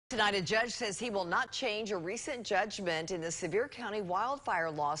Tonight, a judge says he will not change a recent judgment in the Sevier County wildfire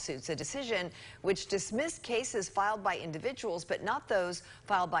lawsuits, a decision which dismissed cases filed by individuals but not those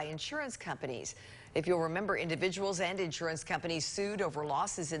filed by insurance companies. If you'll remember, individuals and insurance companies sued over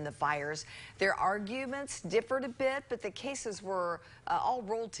losses in the fires. Their arguments differed a bit, but the cases were all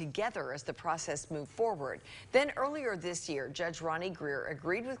rolled together as the process moved forward. Then earlier this year, Judge Ronnie Greer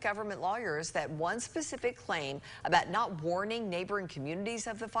agreed with government lawyers that one specific claim about not warning neighboring communities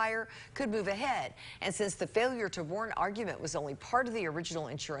of the fire could move ahead. And since the failure to warn argument was only part of the original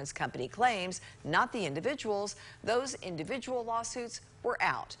insurance company claims, not the individuals, those individual lawsuits were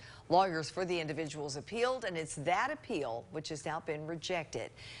out. Lawyers for the individuals appealed, and it's that appeal which has now been rejected.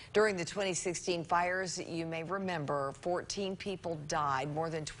 During the 2016 fires, you may remember, 14 people died, more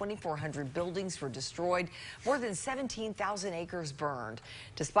than 2,400 buildings were destroyed, more than 17,000 acres burned.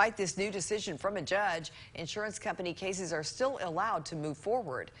 Despite this new decision from a judge, insurance company cases are still allowed to move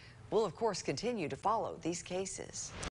forward. We'll, of course, continue to follow these cases.